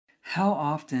How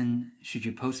often should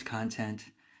you post content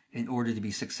in order to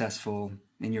be successful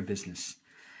in your business?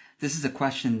 This is a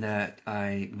question that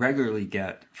I regularly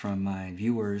get from my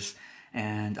viewers,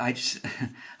 and I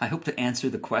hope to answer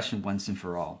the question once and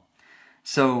for all.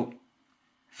 So,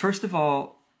 first of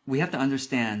all, we have to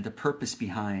understand the purpose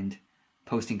behind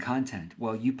posting content.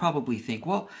 Well, you probably think,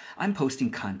 well, I'm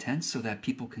posting content so that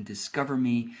people can discover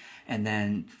me and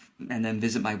then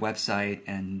visit my website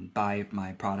and buy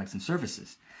my products and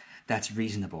services. That's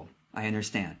reasonable. I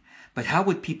understand. But how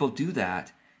would people do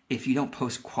that if you don't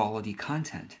post quality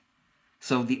content?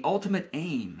 So the ultimate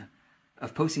aim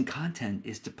of posting content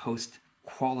is to post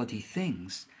quality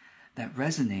things that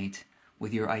resonate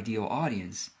with your ideal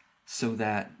audience so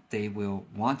that they will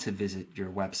want to visit your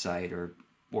website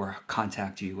or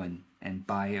contact you and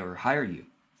buy or hire you,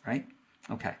 right?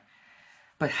 Okay.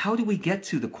 But how do we get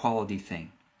to the quality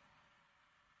thing?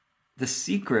 The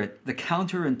secret, the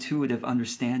counterintuitive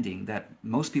understanding that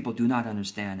most people do not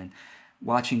understand, and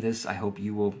watching this, I hope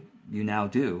you now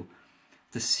do.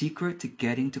 The secret to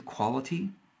getting to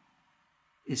quality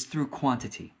is through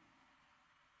quantity.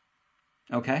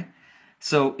 Okay?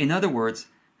 So, in other words,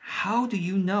 how do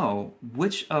you know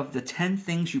which of the 10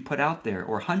 things you put out there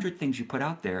or 100 things you put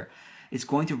out there is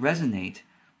going to resonate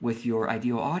with your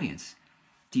ideal audience?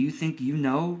 Do you think you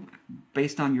know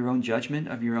based on your own judgment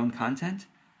of your own content?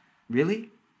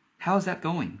 Really? How's that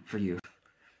going for you?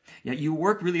 Yeah, you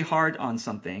work really hard on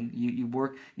something.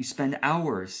 You spend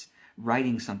hours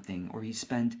writing something, or you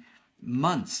spend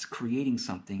months creating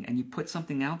something, and you put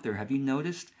something out there. Have you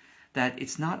noticed that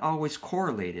it's not always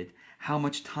correlated how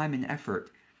much time and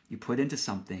effort you put into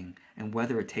something and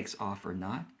whether it takes off or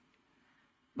not?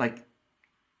 Like,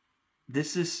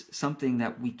 this is something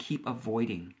that we keep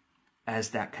avoiding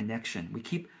as that connection. We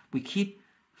keep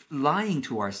lying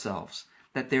to ourselves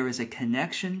that there is a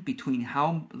connection between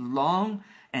how long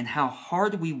and how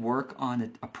hard we work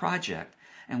on a project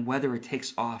and whether it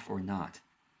takes off or not.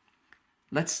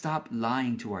 Let's stop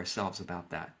lying to ourselves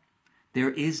about that. There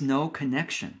is no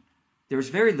connection. There's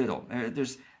very little.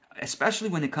 There's especially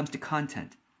when it comes to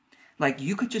content. Like,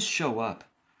 you could just show up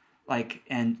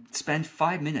and spend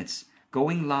 5 minutes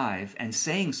going live and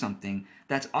saying something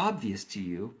that's obvious to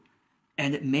you,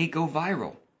 and it may go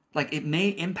viral. Like, it may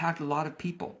impact a lot of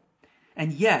people.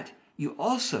 And yet, you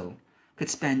also could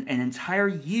spend an entire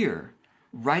year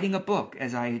writing a book,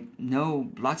 as I know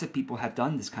lots of people have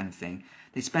done this kind of thing.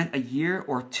 They spent a year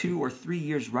or 2 or 3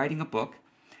 years writing a book,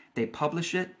 they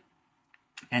publish it,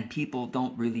 and people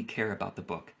don't really care about the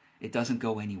book. It doesn't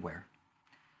go anywhere.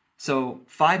 So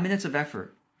 5 minutes of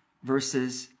effort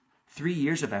versus 3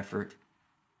 years of effort.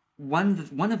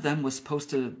 One of them was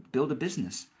supposed to build a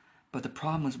business, but the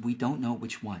problem is we don't know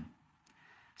which one.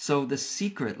 So the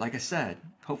secret, like I said,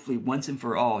 hopefully once and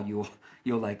for all, you'll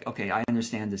like, okay, I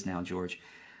understand this now, George.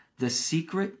 The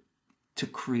secret to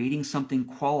creating something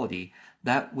quality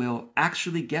that will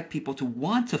actually get people to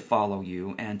want to follow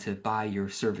you and to buy your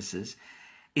services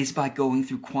is by going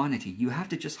through quantity. You have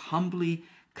to just humbly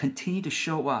continue to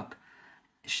show up,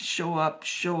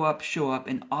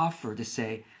 and offer to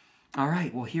say, all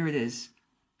right, well, here it is.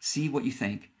 See what you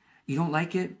think. You don't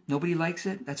like it? Nobody likes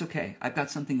it? That's okay. I've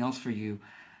got something else for you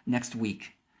next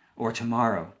week or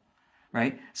tomorrow,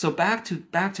 right? So back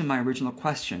to my original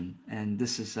question, and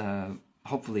this is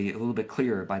hopefully a little bit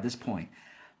clearer by this point.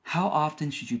 How often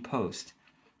should you post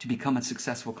to become a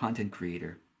successful content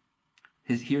creator?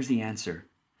 Here's the answer.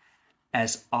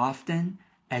 As often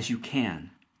as you can.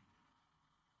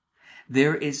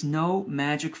 There is no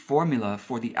magic formula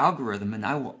for the algorithm, and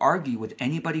I will argue with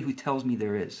anybody who tells me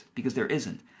there is, because there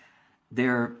isn't.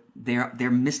 They're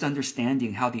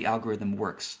misunderstanding how the algorithm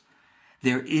works.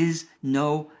 There is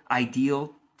no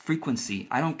ideal frequency.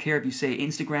 I don't care if you say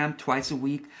Instagram twice a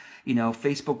week,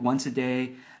 Facebook once a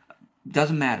day,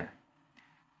 doesn't matter.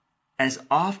 As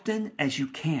often as you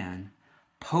can,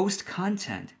 post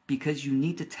content because you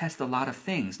need to test a lot of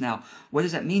things. Now, what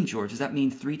does that mean, George? Does that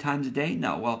mean 3 times a day?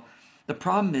 No. Well, the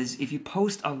problem is if you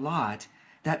post a lot,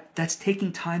 that's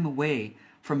taking time away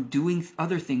from doing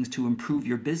other things to improve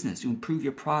your business, to improve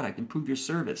your product, improve your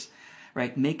service,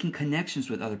 right? Making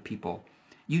connections with other people.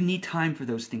 You need time for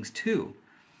those things too.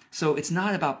 So it's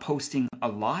not about posting a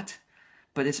lot,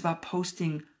 but it's about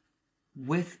posting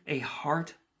with a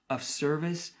heart of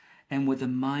service and with a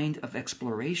mind of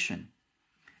exploration.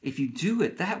 If you do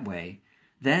it that way,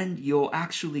 then you'll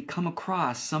actually come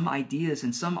across some ideas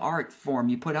and some art form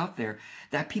you put out there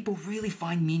that people really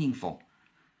find meaningful.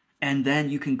 And then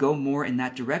you can go more in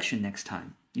that direction next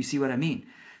time. You see what I mean?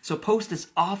 So post as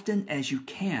often as you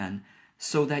can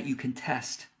so that you can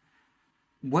test.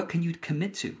 What can you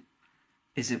commit to?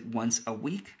 Is it once a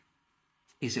week?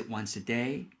 Is it once a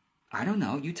day? I don't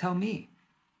know. You tell me.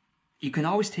 You can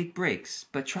always take breaks,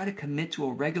 but try to commit to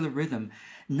a regular rhythm,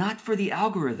 not for the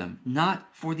algorithm,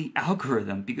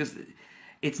 because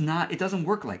it doesn't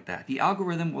work like that. The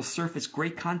algorithm will surface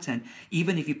great content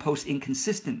even if you post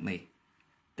inconsistently.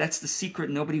 That's the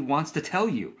secret nobody wants to tell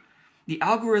you. The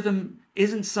algorithm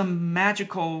isn't some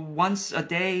magical once a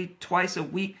day, twice a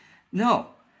week. No.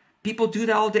 People do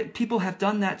that all day. People have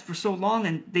done that for so long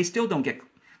and they still don't get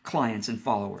clients and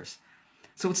followers.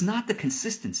 So it's not the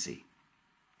consistency,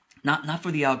 not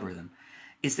for the algorithm.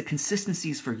 It's the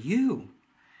consistencies for you.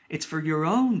 It's for your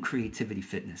own creativity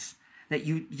fitness that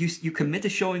you commit to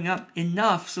showing up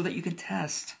enough so that you can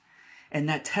test. And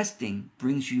that testing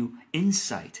brings you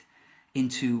insight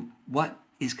into what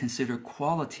is considered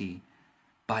quality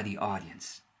by the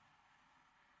audience.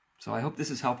 So I hope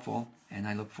this is helpful, and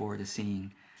I look forward to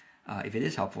seeing if it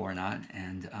is helpful or not.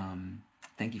 And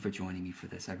thank you for joining me for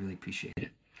this. I really appreciate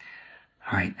it.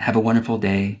 All right, have a wonderful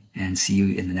day, and see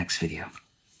you in the next video.